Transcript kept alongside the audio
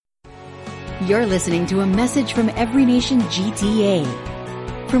You're listening to a message from Every Nation GTA.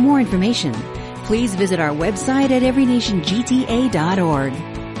 For more information, please visit our website at everynationgta.org.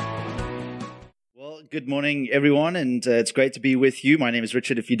 Well, good morning, everyone, and it's great to be with you. My name is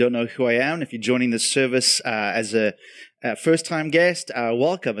Richard. If you don't know who I am, if you're joining this service as a first-time guest,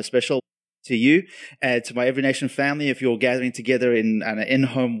 welcome. A special to you, to my Every Nation family. If you're gathering together in an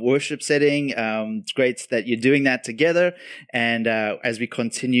in-home worship setting, it's great that you're doing that together. And as we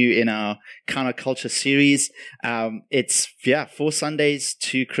continue in our counterculture series, it's 4 Sundays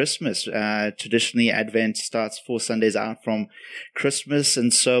to Christmas. Traditionally, Advent starts 4 Sundays out from Christmas,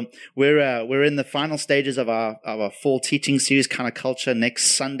 and so we're in the final stages of our fall teaching series, Counterculture.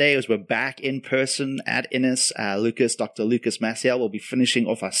 Next Sunday, as we're back in person at Innis, Dr. Lucas Maciel will be finishing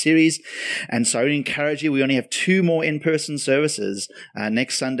off our series. And so I would encourage you, we only have 2 more in-person services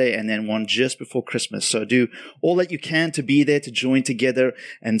next Sunday and then one just before Christmas. So do all that you can to be there, to join together.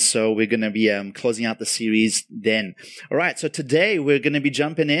 And so we're going to be closing out the series then. All right, so today we're going to be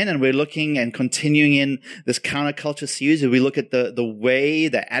jumping in and we're looking and continuing in this counterculture series where we look at the way,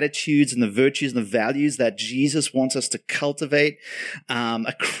 the attitudes and the virtues and the values that Jesus wants us to cultivate,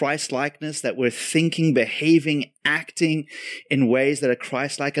 a Christ-likeness that we're thinking, behaving, acting in ways that are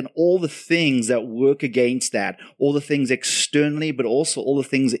Christ-like, and all the things that work against that, all the things externally, but also all the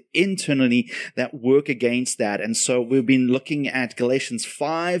things internally that work against that. And so we've been looking at Galatians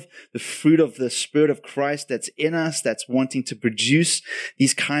 5, the fruit of the Spirit of Christ that's in us, that's wanting to produce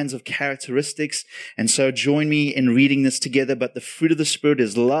these kinds of characteristics. And so join me in reading this together. But the fruit of the Spirit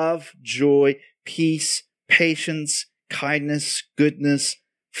is love, joy, peace, patience, kindness, goodness,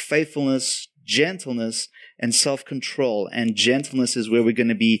 faithfulness, gentleness, and self-control. And gentleness is where we're going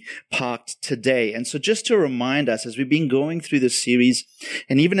to be parked today. And so just to remind us, as we've been going through this series,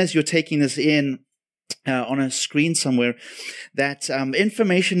 and even as you're taking this in on a screen somewhere, that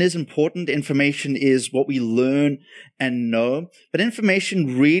information is important. Information is what we learn and know. But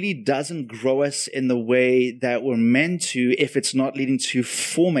information really doesn't grow us in the way that we're meant to if it's not leading to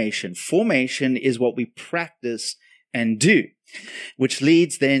formation. Formation is what we practice and do, which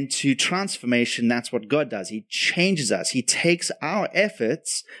leads then to transformation. That's what God does. He changes us. He takes our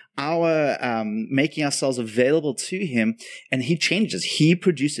efforts, our making ourselves available to Him, and He changes. He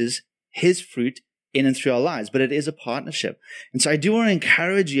produces His fruit in and through our lives, but it is a partnership. And so I do want to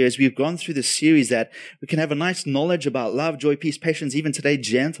encourage you as we've gone through this series that we can have a nice knowledge about love, joy, peace, patience, even today,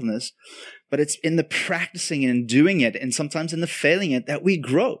 gentleness, but it's in the practicing and doing it, and sometimes in the failing it, that we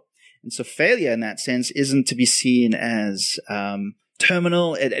grow. And so failure in that sense isn't to be seen as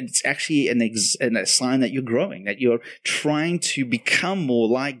terminal. It's actually a sign that you're growing, that you're trying to become more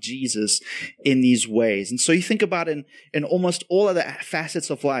like Jesus in these ways. And so you think about in almost all of the facets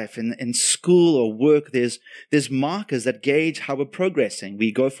of life, in school or work, there's markers that gauge how we're progressing.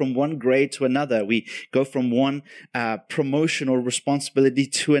 We go from one grade to another. We go from one promotion or responsibility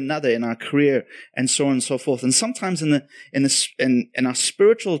to another in our career, and so on and so forth. And sometimes in our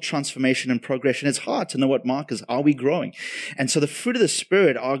spiritual transformation and progression, it's hard to know what markers are we growing. And so the fruit of the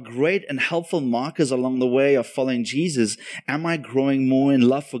Spirit are great and helpful markers along the way of following Jesus. Am I growing more in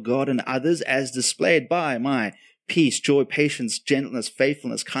love for God and others as displayed by my peace, joy, patience, gentleness,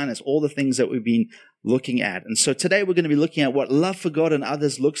 faithfulness, kindness, all the things that we've been looking at? And so today we're going to be looking at what love for God and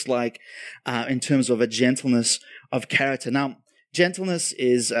others looks like in terms of a gentleness of character. Now, gentleness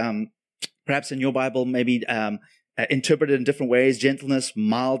is perhaps in your Bible maybe interpreted in different ways. Gentleness,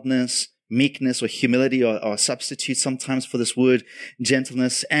 mildness, meekness, or humility are substitutes sometimes for this word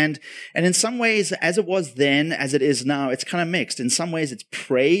gentleness. And in some ways, as it was then, as it is now, it's kind of mixed. In some ways, it's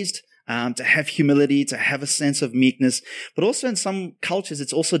praised to have humility, to have a sense of meekness. But also in some cultures,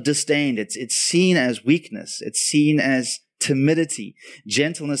 it's also disdained. It's seen as weakness. It's seen as timidity.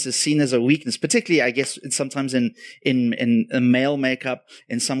 Gentleness is seen as a weakness, particularly, I guess, sometimes in male makeup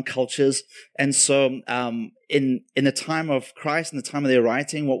in some cultures. And so, in the time of Christ, in the time of their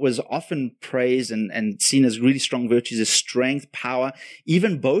writing, what was often praised and seen as really strong virtues is strength, power.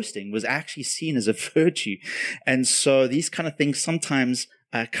 Even boasting was actually seen as a virtue. And so these kind of things sometimes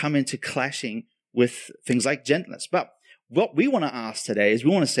come into clashing with things like gentleness. But what we want to ask today is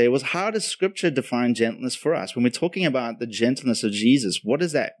we want to say how does Scripture define gentleness for us? When we're talking about the gentleness of Jesus, what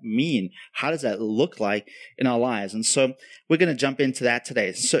does that mean? How does that look like in our lives? And so we're going to jump into that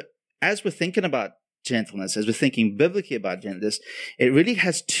today. So as we're thinking about gentleness, as we're thinking biblically about gentleness, it really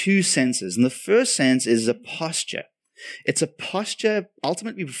has 2 senses. And the first sense is a posture. It's a posture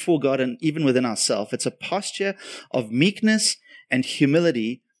ultimately before God and even within ourselves. It's a posture of meekness and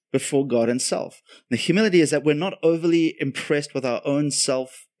humility before God and self. The humility is that we're not overly impressed with our own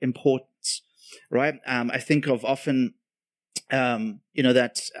self-importance, right? I think of often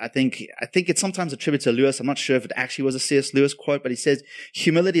that I think it's sometimes attributed to Lewis. I'm not sure if it actually was a C.S. Lewis quote, but he says,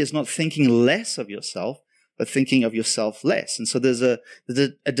 humility is not thinking less of yourself, but thinking of yourself less. And so there's a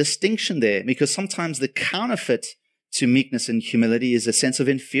distinction there, because sometimes the counterfeit to meekness and humility is a sense of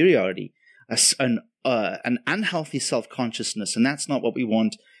inferiority, an unhealthy self-consciousness, and that's not what we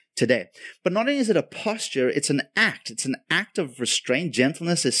want today. But not only is it a posture, it's an act. It's an act of restraint.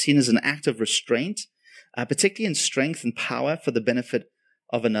 Gentleness is seen as an act of restraint, particularly in strength and power for the benefit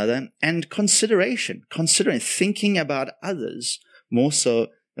of another, and considering, thinking about others more so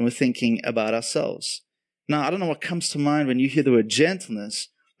than we're thinking about ourselves. Now, I don't know what comes to mind when you hear the word gentleness,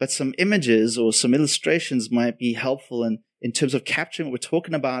 but some images or some illustrations might be helpful in terms of capturing what we're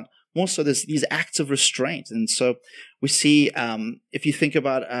talking about. More so, there's these acts of restraint. And so we see, if you think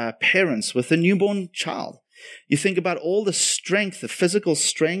about parents with a newborn child, you think about all the strength, the physical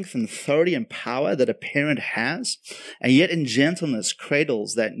strength and authority and power that a parent has, and yet in gentleness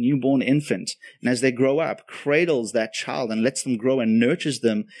cradles that newborn infant. And as they grow up, cradles that child and lets them grow and nurtures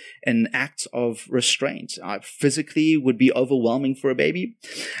them in acts of restraint. Physically would be overwhelming for a baby.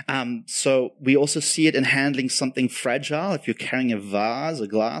 So we also see it in handling something fragile. If you're carrying a vase, a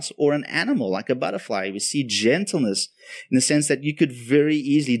glass, or an animal like a butterfly, we see gentleness in the sense that you could very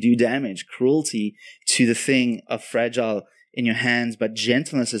easily do damage, cruelty to the thing of fragile in your hands, but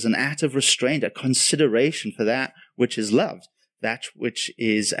gentleness is an act of restraint, a consideration for that which is loved, that which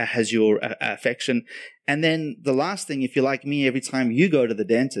is has your affection. And then the last thing, if you're like me, every time you go to the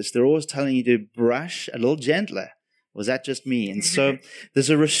dentist, they're always telling you to brush a little gentler. Was that just me? And so there's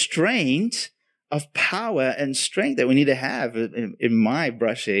a restraint of power and strength that we need to have in my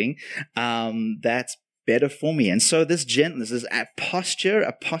brushing. That's better for me. And so this gentleness is a posture,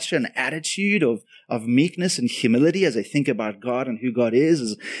 an attitude of meekness and humility as I think about God and who God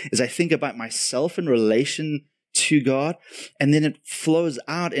is, as I think about myself in relation to God. And then it flows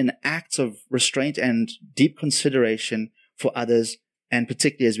out in acts of restraint and deep consideration for others. And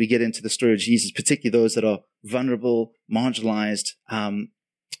particularly as we get into the story of Jesus, particularly those that are vulnerable, marginalized.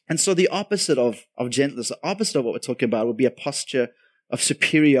 And so the opposite of gentleness, the opposite of what we're talking about would be a posture of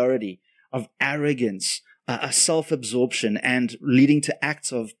superiority, of arrogance, a self-absorption, and leading to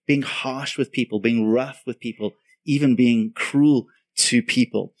acts of being harsh with people, being rough with people, even being cruel to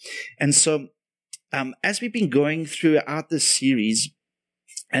people. And so as we've been going throughout this series,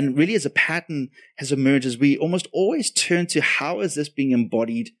 and really as a pattern has emerged, as we almost always turn to how is this being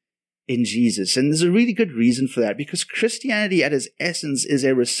embodied in Jesus? And there's a really good reason for that, because Christianity at its essence is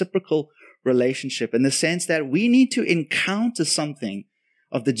a reciprocal relationship in the sense that we need to encounter something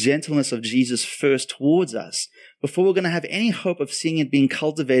of the gentleness of Jesus first towards us before we're going to have any hope of seeing it being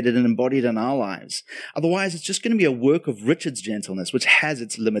cultivated and embodied in our lives. Otherwise, it's just going to be a work of Richard's gentleness, which has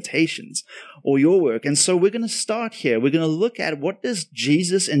its limitations, or your work. And so we're going to start here. We're going to look at what does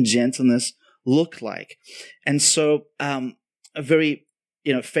Jesus and gentleness look like. And so a very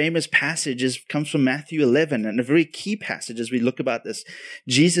famous passage comes from Matthew 11, and a very key passage as we look about this.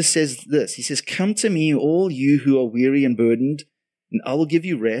 Jesus says this. He says, "Come to me, all you who are weary and burdened, and I will give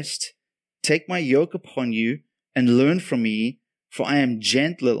you rest. Take my yoke upon you and learn from me, for I am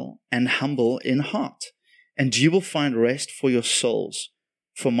gentle and humble in heart, and you will find rest for your souls.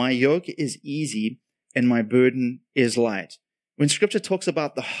 For my yoke is easy and my burden is light." When Scripture talks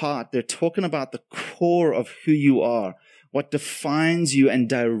about the heart, they're talking about the core of who you are, what defines you and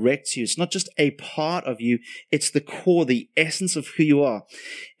directs you. It's not just a part of you, it's the core, the essence of who you are.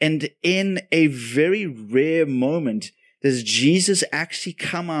 And in a very rare moment, does Jesus actually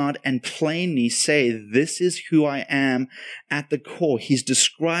come out and plainly say, this is who I am at the core? He's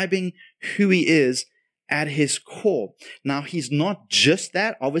describing who he is at his core. Now, he's not just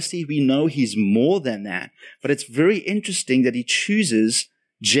that. Obviously, we know he's more than that. But it's very interesting that he chooses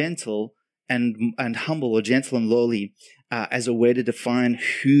gentle and humble, or gentle and lowly, as a way to define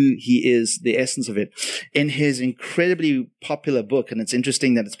who he is, the essence of it. In his incredibly popular book, and it's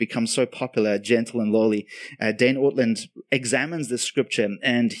interesting that it's become so popular, Gentle and Lowly, Dane Ortland examines this scripture,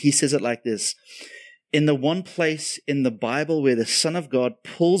 and he says it like this: "In the one place in the Bible where the Son of God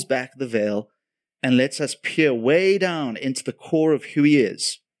pulls back the veil and lets us peer way down into the core of who he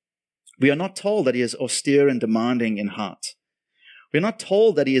is, we are not told that he is austere and demanding in heart. We're not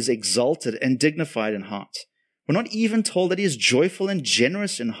told that he is exalted and dignified in heart. We're not even told that he is joyful and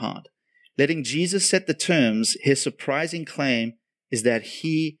generous in heart. Letting Jesus set the terms, his surprising claim is that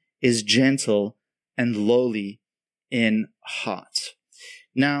he is gentle and lowly in heart."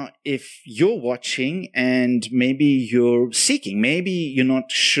 Now, if you're watching and maybe you're seeking, maybe you're not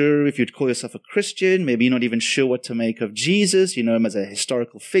sure if you'd call yourself a Christian, maybe you're not even sure what to make of Jesus, you know him as a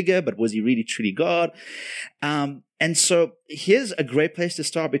historical figure, but was he really truly God? And so here's a great place to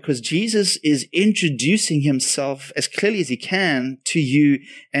start, because Jesus is introducing himself as clearly as he can to you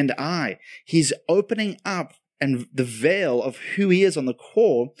and I. He's opening up and the veil of who he is on the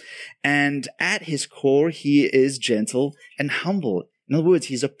core, and at his core, he is gentle and humble. In other words,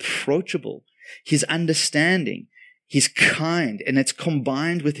 he's approachable, he's understanding, he's kind, and it's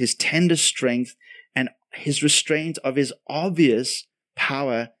combined with his tender strength and his restraint of his obvious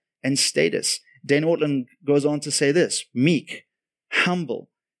power and status. Dane Ortlund goes on to say this: meek, humble,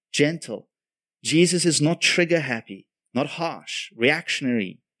 gentle. Jesus is not trigger happy, not harsh,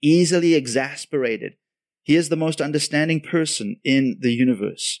 reactionary, easily exasperated. He is the most understanding person in the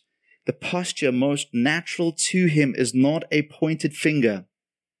universe. The posture most natural to him is not a pointed finger,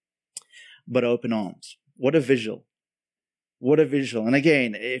 but open arms. What a visual. What a visual. And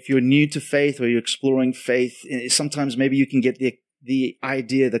again, if you're new to faith or you're exploring faith, sometimes maybe you can get the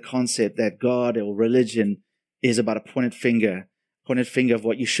idea, the concept that God or religion is about a pointed finger of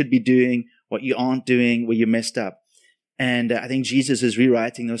what you should be doing, what you aren't doing, where you messed up. And I think Jesus is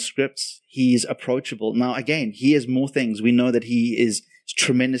rewriting those scripts. He's approachable. Now, again, he is more things. We know that he is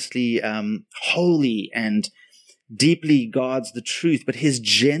tremendously holy and deeply guards the truth, but his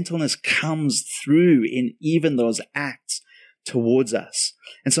gentleness comes through in even those acts towards us.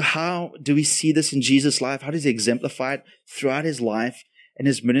 And so how do we see this in Jesus' life? How does he exemplify it throughout his life and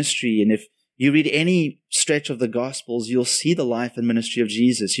his ministry? And if you read any stretch of the Gospels, you'll see the life and ministry of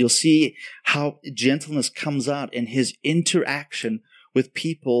Jesus. You'll see how gentleness comes out in his interaction with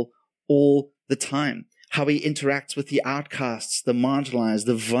people all the time. How he interacts with the outcasts, the marginalized,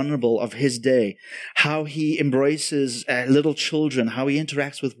 the vulnerable of his day, how he embraces little children, how he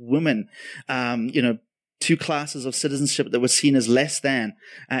interacts with women, two classes of citizenship that were seen as less than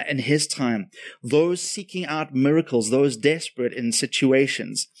in his time, those seeking out miracles, those desperate in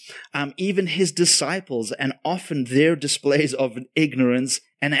situations, even his disciples, and often their displays of ignorance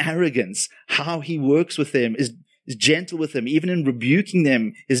and arrogance, how he works with them, is gentle with them. Even in rebuking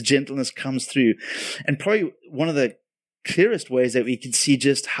them, his gentleness comes through. And probably one of the clearest ways that we can see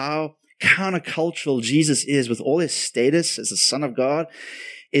just how countercultural Jesus is with all his status as the Son of God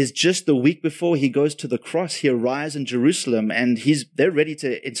is just the week before he goes to the cross. He arrives in Jerusalem and they're ready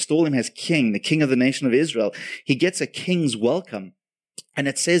to install him as king, the king of the nation of Israel. He gets a king's welcome. And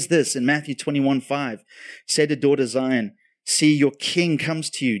it says this in Matthew 21:5, say to daughter Zion, see, your king comes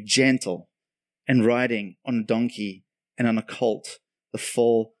to you gentle and riding on a donkey and on a colt, the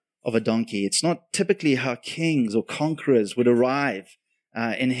foal of a donkey. It's not typically how kings or conquerors would arrive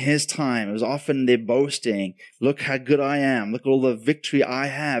in his time. It was often their boasting. Look how good I am. Look at all the victory I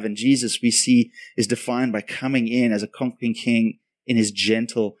have. And Jesus, we see, is defined by coming in as a conquering king in his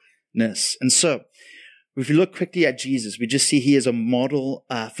gentleness. And so, if you look quickly at Jesus, we just see he is a model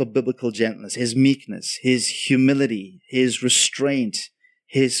for biblical gentleness, his meekness, his humility, his restraint,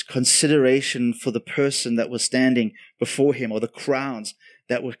 his consideration for the person that was standing before him or the crowds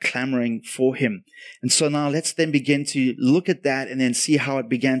that were clamoring for him. And so now let's then begin to look at that and then see how it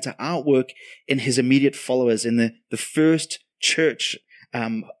began to outwork in his immediate followers, in the first church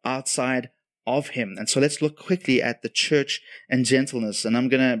outside of him. And so let's look quickly at the church and gentleness. And I'm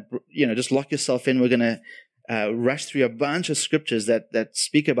going to, just lock yourself in. We're going to rush through a bunch of scriptures that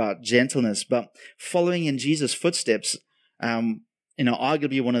speak about gentleness, but following in Jesus' footsteps,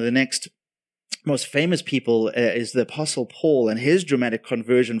 arguably one of the next most famous people is the Apostle Paul, and his dramatic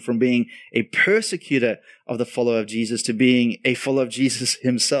conversion from being a persecutor of the follower of Jesus to being a follower of Jesus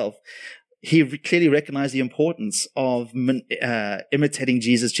himself. He clearly recognized the importance of imitating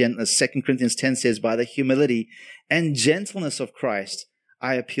Jesus' gentleness. 2 Corinthians 10 says, by the humility and gentleness of Christ,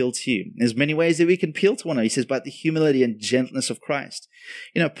 I appeal to you. There's many ways that we can appeal to one another. He says, by the humility and gentleness of Christ.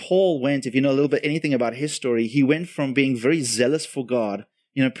 Paul went, if you know a little bit anything about his story, he went from being very zealous for God,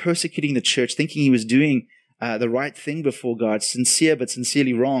 persecuting the church, thinking he was doing the right thing before God, sincere but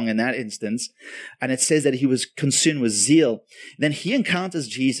sincerely wrong in that instance. And it says that he was consumed with zeal. Then he encounters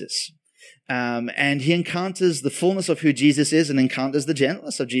Jesus. And he encounters the fullness of who Jesus is and encounters the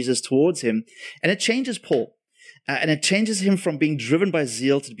gentleness of Jesus towards him. And it changes Paul. And it changes him from being driven by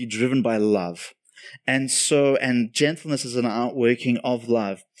zeal to be driven by love. And gentleness is an outworking of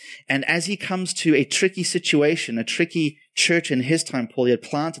love. And as he comes to a tricky situation, a tricky church in his time, Paul, he had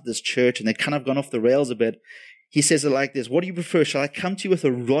planted this church and they'd kind of gone off the rails a bit. He says it like this: what do you prefer? Shall I come to you with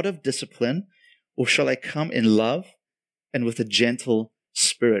a rod of discipline, or shall I come in love and with a gentle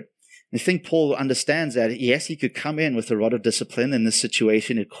spirit? I think Paul understands that, yes, he could come in with a rod of discipline in this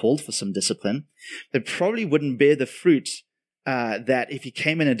situation. It called for some discipline, but probably wouldn't bear the fruit that if he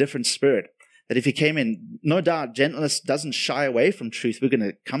came in a different spirit. That if he came in, no doubt, gentleness doesn't shy away from truth. We're going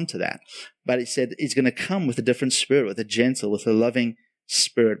to come to that. But he said he's going to come with a different spirit, with a gentle, with a loving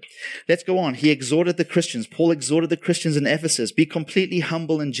spirit. Let's go on. He exhorted the Christians. Paul exhorted the Christians in Ephesus, be completely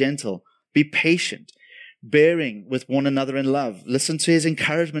humble and gentle. Be patient, bearing with one another in love. Listen to his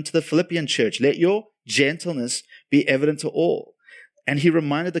encouragement to the Philippian church. Let your gentleness be evident to all. And he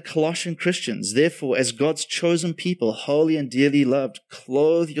reminded the Colossian Christians, therefore, as God's chosen people, holy and dearly loved,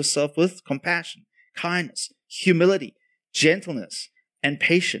 clothe yourself with compassion, kindness, humility, gentleness, and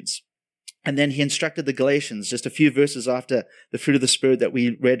patience. And then he instructed the Galatians, just a few verses after the fruit of the Spirit that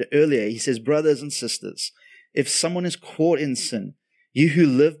we read earlier. He says, brothers and sisters, if someone is caught in sin, you who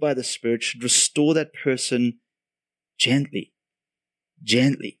live by the Spirit should restore that person gently.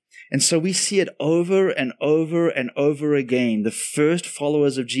 And so we see it over and over and over again. The first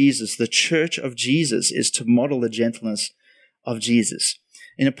followers of Jesus, the church of Jesus, is to model the gentleness of Jesus.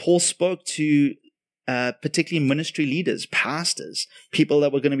 And Paul spoke to particularly ministry leaders, pastors, people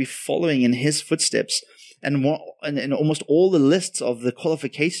that were going to be following in his footsteps. And almost all the lists of the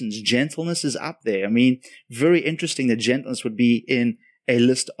qualifications, gentleness is up there. I mean, very interesting that gentleness would be in a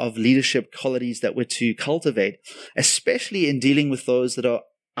list of leadership qualities that we're to cultivate, especially in dealing with those that are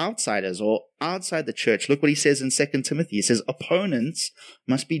outsiders or outside the church. Look what he says in 2 Timothy. He says, opponents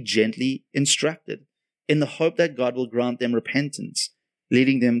must be gently instructed in the hope that God will grant them repentance,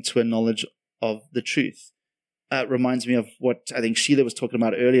 leading them to a knowledge of the truth. Reminds me of what I think Sheila was talking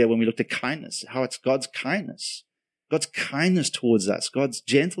about earlier when we looked at kindness, how it's God's kindness towards us, God's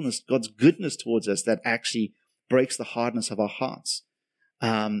gentleness, God's goodness towards us that actually breaks the hardness of our hearts.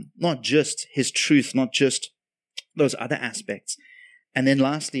 Not just his truth, not just those other aspects. And then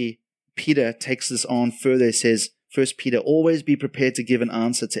lastly, Peter takes this on further. He says, 1 Peter, always be prepared to give an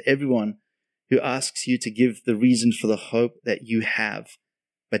answer to everyone who asks you to give the reason for the hope that you have,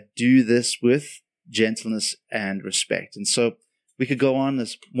 but do this with gentleness and respect. And so we could go on,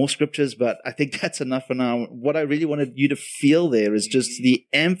 there's more scriptures, but I think that's enough for now. What I really wanted you to feel there is just the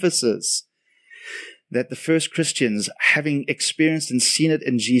emphasis that the first Christians, having experienced and seen it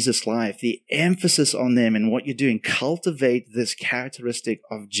in Jesus' life, the emphasis on them and what you're doing, cultivate this characteristic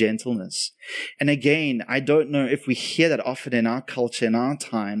of gentleness. And again, I don't know if we hear that often in our culture, in our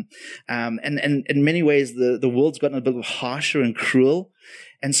time. And in many ways, the world's gotten a bit harsher and cruel.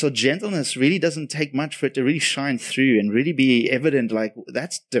 And so gentleness really doesn't take much for it to really shine through and really be evident, like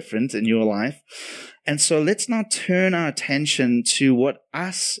that's different in your life. And so let's now turn our attention to what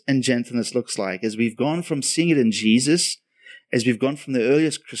us and gentleness looks like as we've gone from seeing it in Jesus, as we've gone from the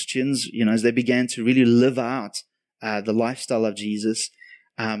earliest Christians, as they began to really live out the lifestyle of Jesus.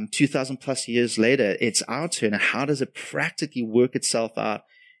 2,000 plus years later, it's our turn. And how does it practically work itself out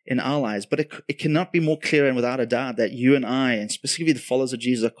in our lives? But it cannot be more clear and without a doubt that you and I, and specifically the followers of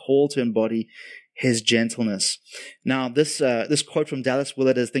Jesus, are called to embody his gentleness. Now, this quote from Dallas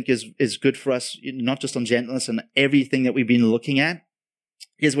Willard, I think, is good for us, not just on gentleness and everything that we've been looking at.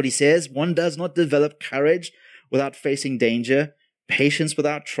 Here's what he says. One does not develop courage without facing danger, patience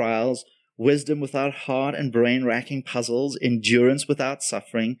without trials, wisdom without hard and brain-racking puzzles, endurance without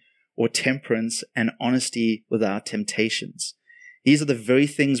suffering, or temperance and honesty without temptations. These are the very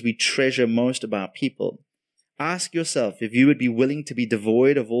things we treasure most about people. Ask yourself if you would be willing to be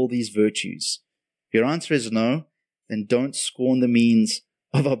devoid of all these virtues. If your answer is no, then don't scorn the means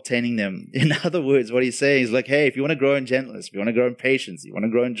of obtaining them. In other words, what he's saying is like, hey, if you want to grow in gentleness, if you want to grow in patience, you want to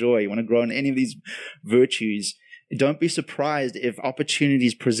grow in joy, you want to grow in any of these virtues, don't be surprised if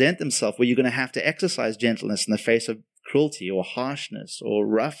opportunities present themselves where you're going to have to exercise gentleness in the face of cruelty or harshness or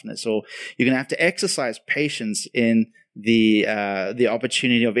roughness, or you're going to have to exercise patience in the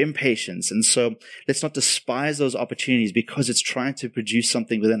opportunity of impatience. And so let's not despise those opportunities because it's trying to produce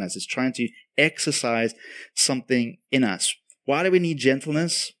something within us. It's trying to exercise something in us. Why do we need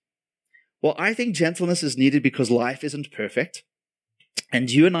gentleness? Well, I think gentleness is needed because life isn't perfect. And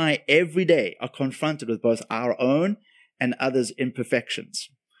you and I every day are confronted with both our own and others' imperfections,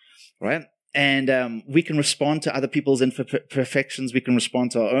 right? And we can respond to other people's imperfections. We can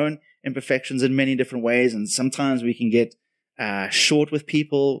respond to our own imperfections in many different ways. And sometimes we can get short with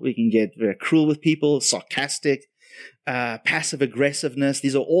people. We can get very cruel with people, sarcastic, passive aggressiveness.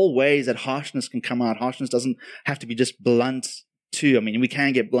 These are all ways that harshness can come out. Harshness doesn't have to be just blunt too. I mean, we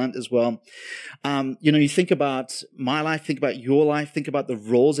can get blunt as well. You think about my life, think about your life, think about the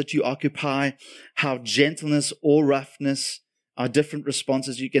roles that you occupy, how gentleness or roughness are different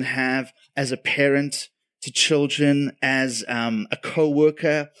responses you can have as a parent to children, as a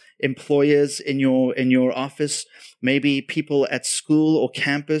co-worker, employers in your office, maybe people at school or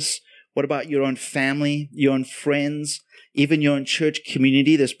campus? What about your own family, your own friends, even your own church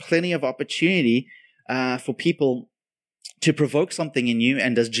community? There's plenty of opportunity for people to provoke something in you.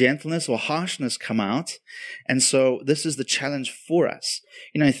 And does gentleness or harshness come out? And so this is the challenge for us.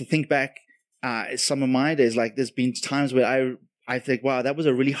 If you think back, some of my days, like there's been times where I think, wow, that was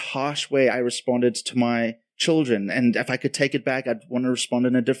a really harsh way I responded to my children. And if I could take it back, I'd want to respond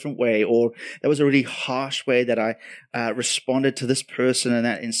in a different way. Or that was a really harsh way that I responded to this person in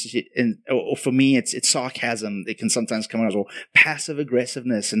that institute. Or for me, it's sarcasm. It can sometimes come out as well, passive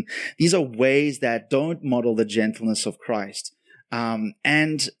aggressiveness. And these are ways that don't model the gentleness of Christ.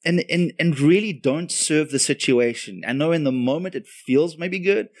 And really don't serve the situation. I know in the moment it feels maybe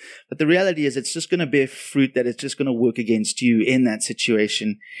good, but the reality is it's just going to bear fruit that it's just going to work against you in that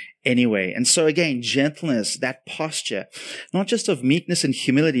situation anyway. And so again, gentleness, that posture, not just of meekness and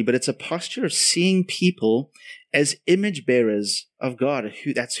humility, but it's a posture of seeing people as image bearers of God.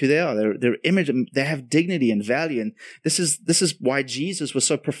 That's who they are. They're image, they have dignity and value. And this is why Jesus was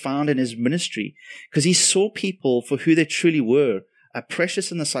so profound in his ministry, because he saw people for who they truly were,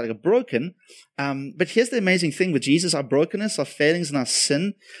 precious in the sight of God, broken. But here's the amazing thing with Jesus: our brokenness, our failings, and our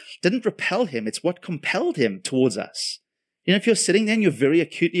sin didn't repel him. It's what compelled him towards us. If you're sitting there and you're very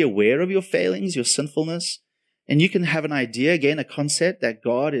acutely aware of your failings, your sinfulness, and you can have an idea, again, a concept that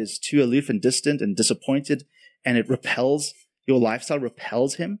God is too aloof and distant and disappointed, and it repels, your lifestyle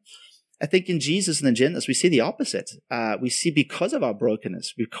repels him. I think in Jesus and the gentleness, we see the opposite. We see because of our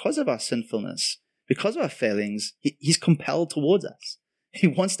brokenness, because of our sinfulness, because of our failings, he's compelled towards us. He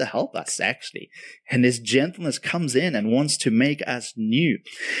wants to help us, actually. And his gentleness comes in and wants to make us new.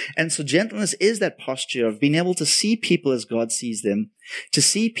 And so gentleness is that posture of being able to see people as God sees them, to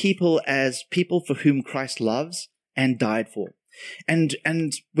see people as people for whom Christ loves and died for. And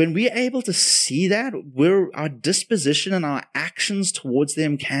when we're able to see that, our disposition and our actions towards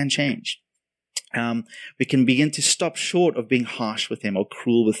them can change. We can begin to stop short of being harsh with them or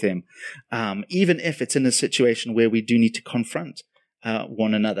cruel with them, even if it's in a situation where we do need to confront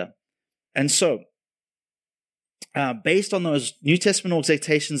one another. And so, based on those New Testament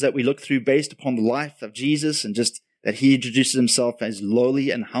exhortations that we look through, based upon the life of Jesus and just that he introduces himself as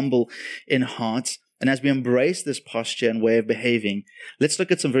lowly and humble in heart, and as we embrace this posture and way of behaving, let's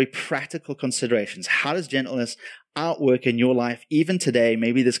look at some very practical considerations. How does gentleness outwork in your life, even today,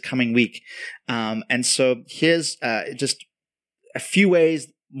 maybe this coming week? And so here's just a few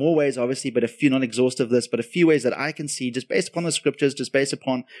ways, more ways, obviously, but a few, not exhaustive lists, but a few ways that I can see just based upon the scriptures, just based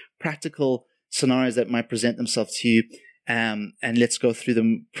upon practical scenarios that might present themselves to you. And let's go through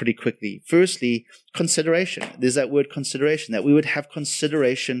them pretty quickly. Firstly, consideration. There's that word consideration, that we would have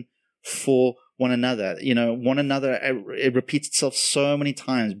consideration for one another. One another, it repeats itself so many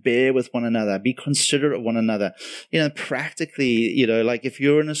times. Bear with one another. Be considerate of one another. Practically, like if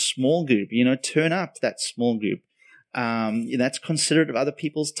you're in a small group, turn up that small group. That's considerate of other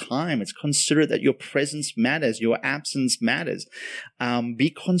people's time. It's considerate that your presence matters, your absence matters. Be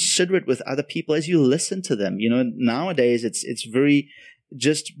considerate with other people as you listen to them. Nowadays it's very,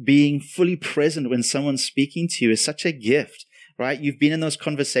 just being fully present when someone's speaking to you is such a gift. Right? You've been in those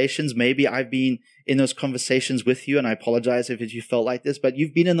conversations. Maybe I've been in those conversations with you, and I apologize if you felt like this, but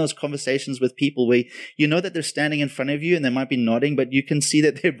you've been in those conversations with people where you know that they're standing in front of you and they might be nodding, but you can see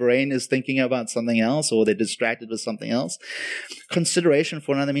that their brain is thinking about something else or they're distracted with something else. Consideration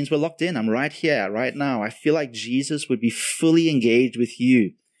for another means we're locked in. I'm right here, right now. I feel like Jesus would be fully engaged with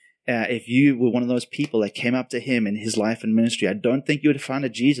you. If you were one of those people that came up to him in his life and ministry, I don't think you would find a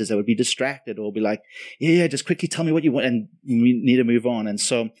Jesus that would be distracted or be like, yeah, just quickly tell me what you want, and we need to move on. And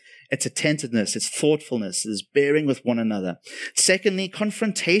so it's attentiveness, it's thoughtfulness, it's bearing with one another. Secondly,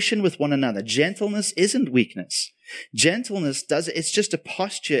 confrontation with one another. Gentleness isn't weakness. Gentleness it's just a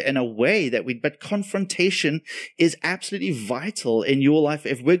posture in a way but confrontation is absolutely vital in your life.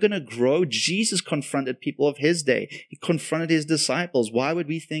 If we're going to grow, Jesus confronted people of his day. He confronted his disciples. Why would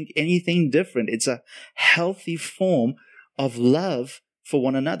we think anything different? It's a healthy form of love for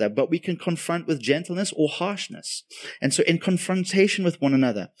one another, but we can confront with gentleness or harshness. And so in confrontation with one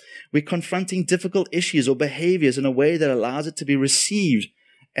another, we're confronting difficult issues or behaviors in a way that allows it to be received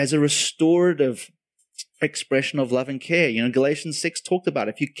as a restorative expression of love and care. Galatians 6 talked about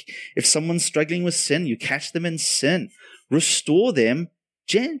if someone's struggling with sin, you catch them in sin, restore them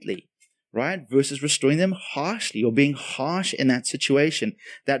gently, right? Versus restoring them harshly or being harsh in that situation.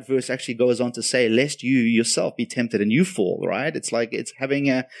 That verse actually goes on to say, lest you yourself be tempted and you fall, right? It's like it's having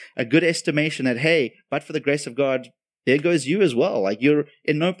a good estimation that, hey, but for the grace of God, there goes you as well. Like, you're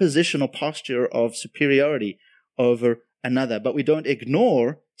in no position or posture of superiority over another. But we don't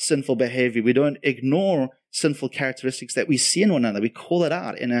ignore sinful behavior. We don't ignore sinful characteristics that we see in one another. We call it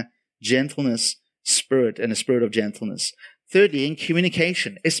out in a gentleness spirit and a spirit of gentleness. Thirdly, in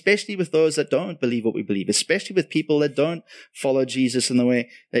communication, especially with those that don't believe what we believe, especially with people that don't follow Jesus in the way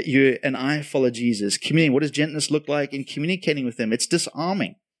that you and I follow Jesus. Communicating, what does gentleness look like in communicating with them? It's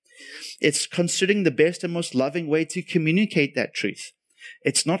disarming. It's considering the best and most loving way to communicate that truth.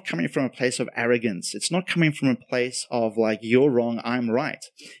 It's not coming from a place of arrogance. It's not coming from a place of like, you're wrong, I'm right.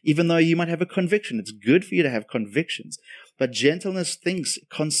 Even though you might have a conviction, it's good for you to have convictions. But gentleness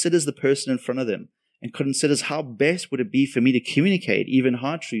considers the person in front of them and considers how best would it be for me to communicate even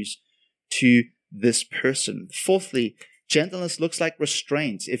hard truths to this person. Fourthly, gentleness looks like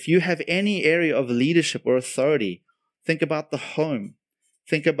restraint. If you have any area of leadership or authority, think about the home.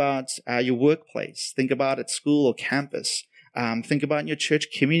 Think about your workplace. Think about at school or campus. Think about in your church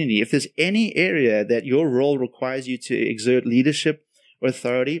community. If there's any area that your role requires you to exert leadership or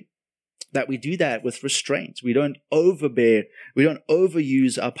authority, that we do that with restraint. We don't overbear. We don't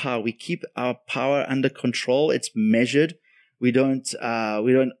overuse our power. We keep our power under control. It's measured. We're not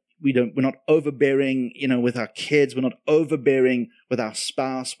overbearing, with our kids. We're not overbearing with our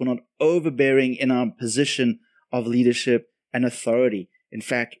spouse. We're not overbearing in our position of leadership and authority. In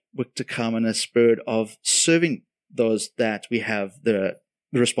fact, we're to come in a spirit of serving those that we have the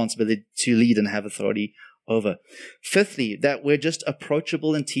responsibility to lead and have authority over. Fifthly, that we're just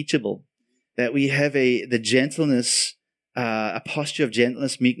approachable and teachable. That we have the gentleness, a posture of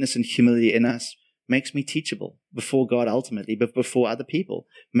gentleness, meekness, and humility in us makes me teachable before God ultimately, but before other people.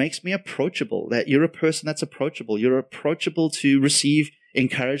 Makes me approachable, that you're a person that's approachable. You're approachable to receive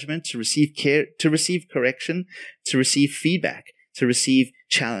encouragement, to receive care, to receive correction, to receive feedback, to receive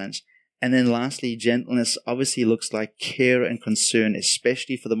challenge. And then lastly, gentleness obviously looks like care and concern,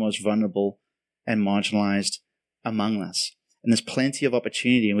 especially for the most vulnerable and marginalized among us. And there's plenty of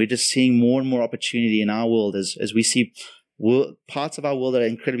opportunity, and we're just seeing more and more opportunity in our world as we see parts of our world that are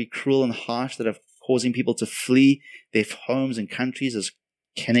incredibly cruel and harsh, that are causing people to flee their homes and countries, as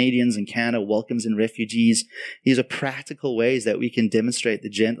Canadians in Canada welcomes in refugees. These are practical ways that we can demonstrate the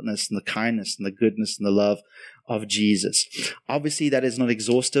gentleness and the kindness and the goodness and the love of Jesus. Obviously, that is not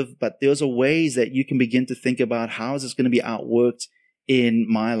exhaustive, but those are ways that you can begin to think about, how is this going to be outworked in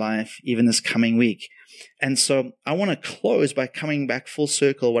my life, even this coming week? And so I want to close by coming back full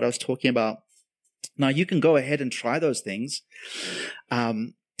circle what I was talking about. Now, you can go ahead and try those things,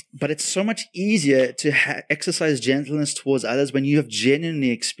 but it's so much easier to exercise gentleness towards others when you have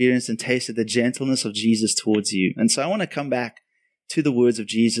genuinely experienced and tasted the gentleness of Jesus towards you. And so I want to come back to the words of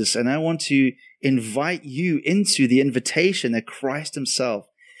Jesus, and I want to invite you into the invitation that Christ himself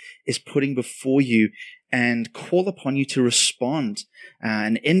is putting before you and call upon you to respond.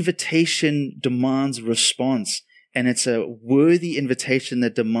 An invitation demands response, and it's a worthy invitation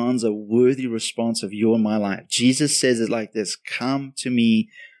that demands a worthy response of your and my life. Jesus says it like this: "Come to me,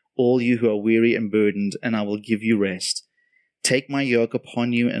 all you who are weary and burdened, and I will give you rest. Take my yoke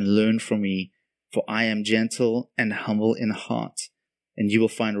upon you and learn from me, for I am gentle and humble in heart, and you will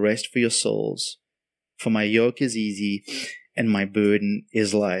find rest for your souls. For my yoke is easy and my burden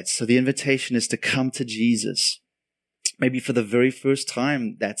is light." So the invitation is to come to Jesus. Maybe for the very first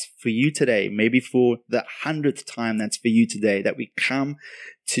time, that's for you today. Maybe for the 100th time, that's for you today, that we come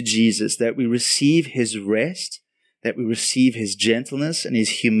to Jesus, that we receive his rest, that we receive his gentleness and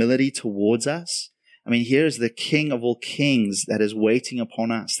his humility towards us. I mean, here is the King of all kings that is waiting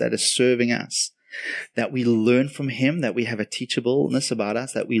upon us, that is serving us, that we learn from him, that we have a teachableness about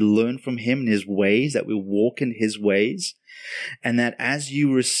us, that we learn from him in his ways, that we walk in his ways, and that as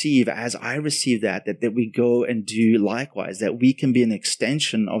you receive, as I receive that we go and do likewise, that we can be an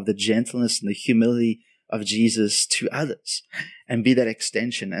extension of the gentleness and the humility of Jesus to others and be that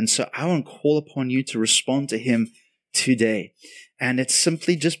extension. And so I want to call upon you to respond to him today. And it's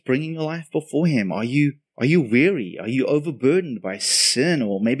simply just bringing your life before him. Are you weary? Are you overburdened by sin?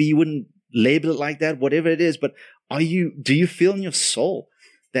 Or maybe you wouldn't label it like that, whatever it is, but do you feel in your soul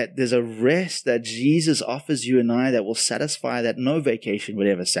that there's a rest that Jesus offers you and I that will satisfy, that no vacation would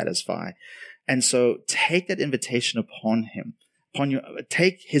ever satisfy? And so take that invitation upon him,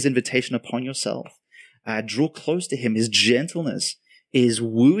 take his invitation upon yourself. Draw close to him. His gentleness is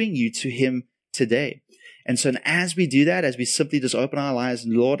wooing you to him today. And so as we do that, as we simply just open our lives,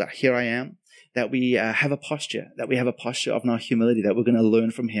 and Lord, here I am, that we have a posture of our humility, that we're going to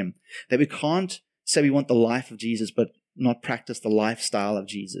learn from him, that we can't say we want the life of Jesus, but not practice the lifestyle of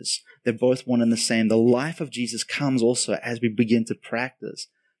Jesus. They're both one and the same. The life of Jesus comes also as we begin to practice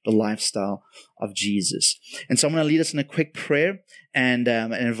the lifestyle of Jesus. And so I'm going to lead us in a quick prayer and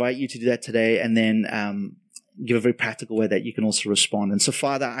invite you to do that today, and then give a very practical way that you can also respond. And so,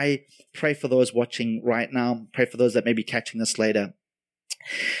 Father, I pray for those watching right now, pray for those that may be catching this later.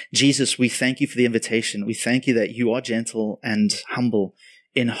 Jesus, we thank you for the invitation. We thank you that you are gentle and humble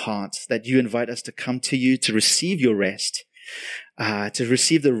in heart, that you invite us to come to you to receive your rest, to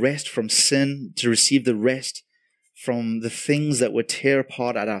receive the rest from sin, to receive the rest from the things that would tear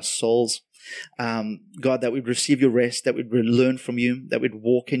apart at our souls. God, that we'd receive your rest, that we'd learn from you, that we'd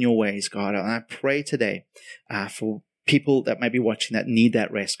walk in your ways, God. And I pray today for people that might be watching that need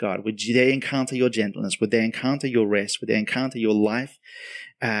that rest, God. Would they encounter your gentleness? Would they encounter your rest? Would they encounter your life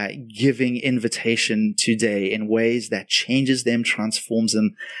giving invitation today in ways that changes them, transforms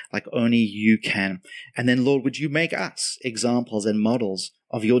them like only you can? And then, Lord, would you make us examples and models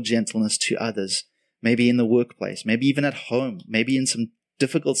of your gentleness to others, maybe in the workplace, maybe even at home, maybe in some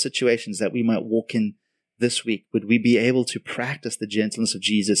difficult situations that we might walk in this week? Would we be able to practice the gentleness of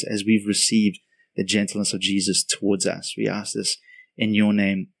Jesus as we've received the gentleness of Jesus towards us? We ask this in your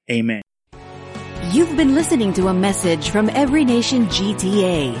name. Amen. You've been listening to a message from Every Nation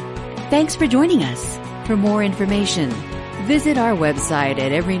GTA. Thanks for joining us. For more information, visit our website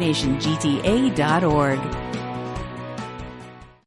at everynationgta.org.